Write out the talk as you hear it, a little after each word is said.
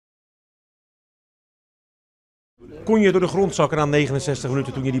Kon je door de grond zakken na 69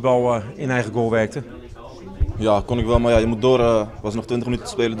 minuten toen je die bal in eigen goal werkte? Ja, kon ik wel, maar ja, je moet door. Was nog 20 minuten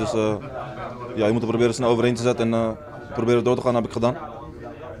te spelen, dus ja, je moet er proberen snel overheen te zetten en proberen door te gaan, dat heb ik gedaan.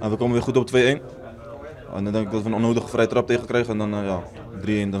 En we komen weer goed op 2-1. En dan denk ik dat we een onnodige vrije trap tegen kregen en dan ja, 3-1, dan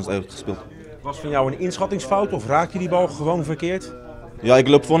is het eigenlijk gespeeld. Was van jou een inschattingsfout of raakte je die bal gewoon verkeerd? Ja, ik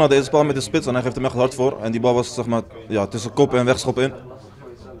loop voor naar deze bal met de spits en hij geeft hem echt hard voor. En die bal was zeg maar, ja, tussen kop en wegschop in.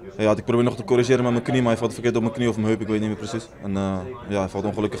 Ja, ik probeer nog te corrigeren met mijn knie, maar hij valt verkeerd op mijn knie of mijn heup, ik weet niet meer precies. En ja, hij valt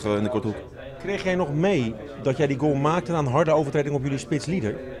ongelukkig in de korte hoek. Kreeg jij nog mee dat jij die goal maakte na een harde overtreding op jullie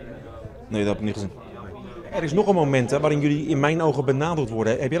spitsleader? Nee, dat heb ik niet gezien. Er is nog een moment waarin jullie in mijn ogen benadeeld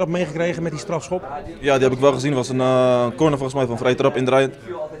worden. Heb jij dat meegekregen met die strafschop? Ja, die heb ik wel gezien. Het was een corner volgens mij van vrije trap indraaiend.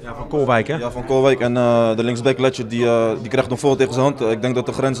 Ja, van Koolwijk hè? Ja, van Koolwijk. En de linksback Letje die krijgt nog vol tegen zijn hand. Ik denk dat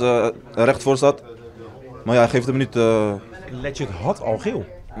de grens er recht voor staat. Maar ja, hij geeft hem niet. Letje had al geel.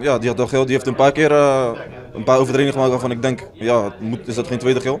 Ja, die had al geel. Die heeft een paar keer een paar overtredingen gemaakt waarvan ik denk, ja, is dat geen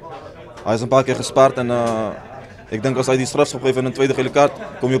tweede geel? Hij is een paar keer gespaard en ik denk als hij die strafschop geeft en een tweede gele kaart,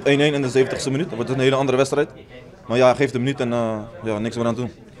 kom je op 1-1 in de 70ste minuut. Dat wordt een hele andere wedstrijd. Maar ja, hij geeft hem niet en ja, niks meer aan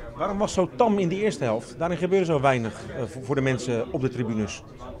doen. Waarom was het zo tam in de eerste helft? Daarin gebeurde zo weinig voor de mensen op de tribunes.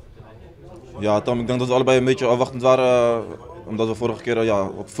 Ja, Tam, ik denk dat we allebei een beetje afwachtend waren, omdat we vorige keer ja,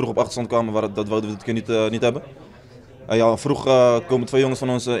 vroeg op achterstand kwamen, dat wouden we dit keer niet hebben. Ja, vroeg komen twee jongens van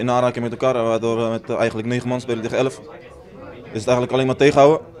ons in aanraking met elkaar, waardoor we met eigenlijk 9 man spelen tegen 11. Is het eigenlijk alleen maar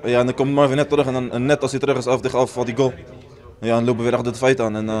tegenhouden. Ja, en dan komt Marvin net terug en net als hij terug is, 11 tegen 11 valt die goal. Ja, dan lopen we weer achter het feit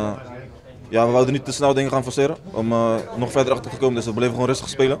aan. En, ja, we wouden niet te snel dingen gaan forceren om nog verder achter te komen, dus we bleven gewoon rustig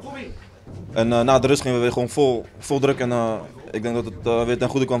spelen. En na de rust gingen we weer gewoon vol druk en ik denk dat het weer ten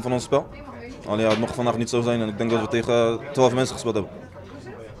goede kwam van ons spel. Alleen ja, het mocht vandaag niet zo zijn en ik denk dat we tegen 12 mensen gespeeld hebben.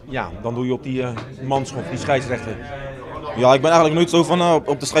 Ja, dan doe je op die manschop, die scheidsrechter. Ja, ik ben eigenlijk nooit zo van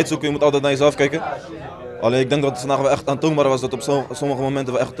op de scheids zoeken, je moet altijd naar jezelf kijken. Alleen ik denk dat het vandaag wel echt aantoonbaar was dat op sommige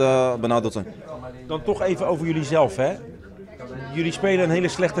momenten we echt benadeeld zijn. Dan toch even over jullie zelf, hè? Jullie spelen een hele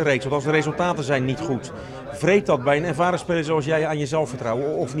slechte reeks, want als de resultaten zijn niet goed. Vreet dat bij een ervaren speler zoals jij aan je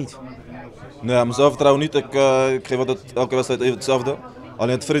zelfvertrouwen, of niet? Nee, mijn zelfvertrouwen niet. Ik geef altijd elke wedstrijd even hetzelfde.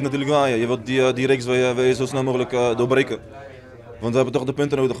 Alleen het vreet natuurlijk wel aan je. Je wilt die reeks wil je zo snel mogelijk doorbreken. Want we hebben toch de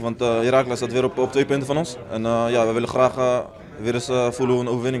punten nodig, want Heracles staat weer op 2 punten van ons. En ja, we willen graag weer eens voelen hoe een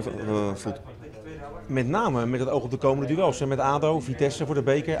overwinning voelt. Met name met het oog op de komende duels, hè? Met ADO, Vitesse voor de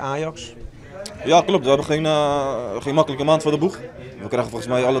beker, Ajax. Ja, klopt. We hebben geen makkelijke maand voor de boeg. We krijgen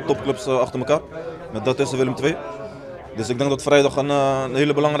volgens mij alle topclubs achter elkaar. Met daartussen Willem II. Dus ik denk dat vrijdag een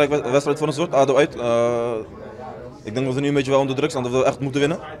hele belangrijke wedstrijd voor ons wordt, ADO uit. Ik denk dat we nu een beetje wel onder druk staan, dat we echt moeten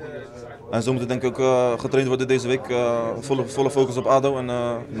winnen. En zo moet het denk ik ook getraind worden deze week. Volle focus op ADO en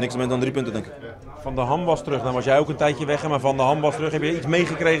niks meer dan 3 punten denk ik. Van der Ham was terug, dan was jij ook een tijdje weg, maar Van der Ham was terug. Heb je iets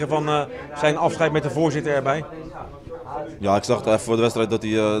meegekregen van zijn afscheid met de voorzitter erbij? Ja, ik zag even voor de wedstrijd dat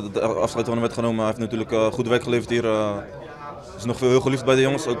hij afscheid van hem werd genomen. Hij heeft natuurlijk goed werk geleverd hier. Is nog heel geliefd bij de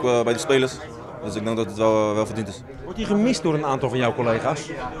jongens, ook bij de spelers. Dus ik denk dat het wel verdiend is. Wordt hij gemist door een aantal van jouw collega's?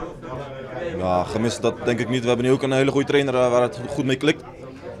 Ja, gemist dat denk ik niet. We hebben nu ook een hele goede trainer waar het goed mee klikt.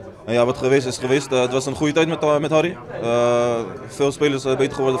 En ja, wat geweest is geweest. Het was een goede tijd met Harry. Veel spelers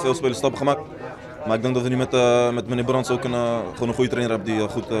beter geworden, veel spelers stappen gemaakt. Maar ik denk dat we nu met meneer Brandts ook gewoon een goede trainer hebben die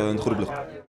goed in de groep ligt.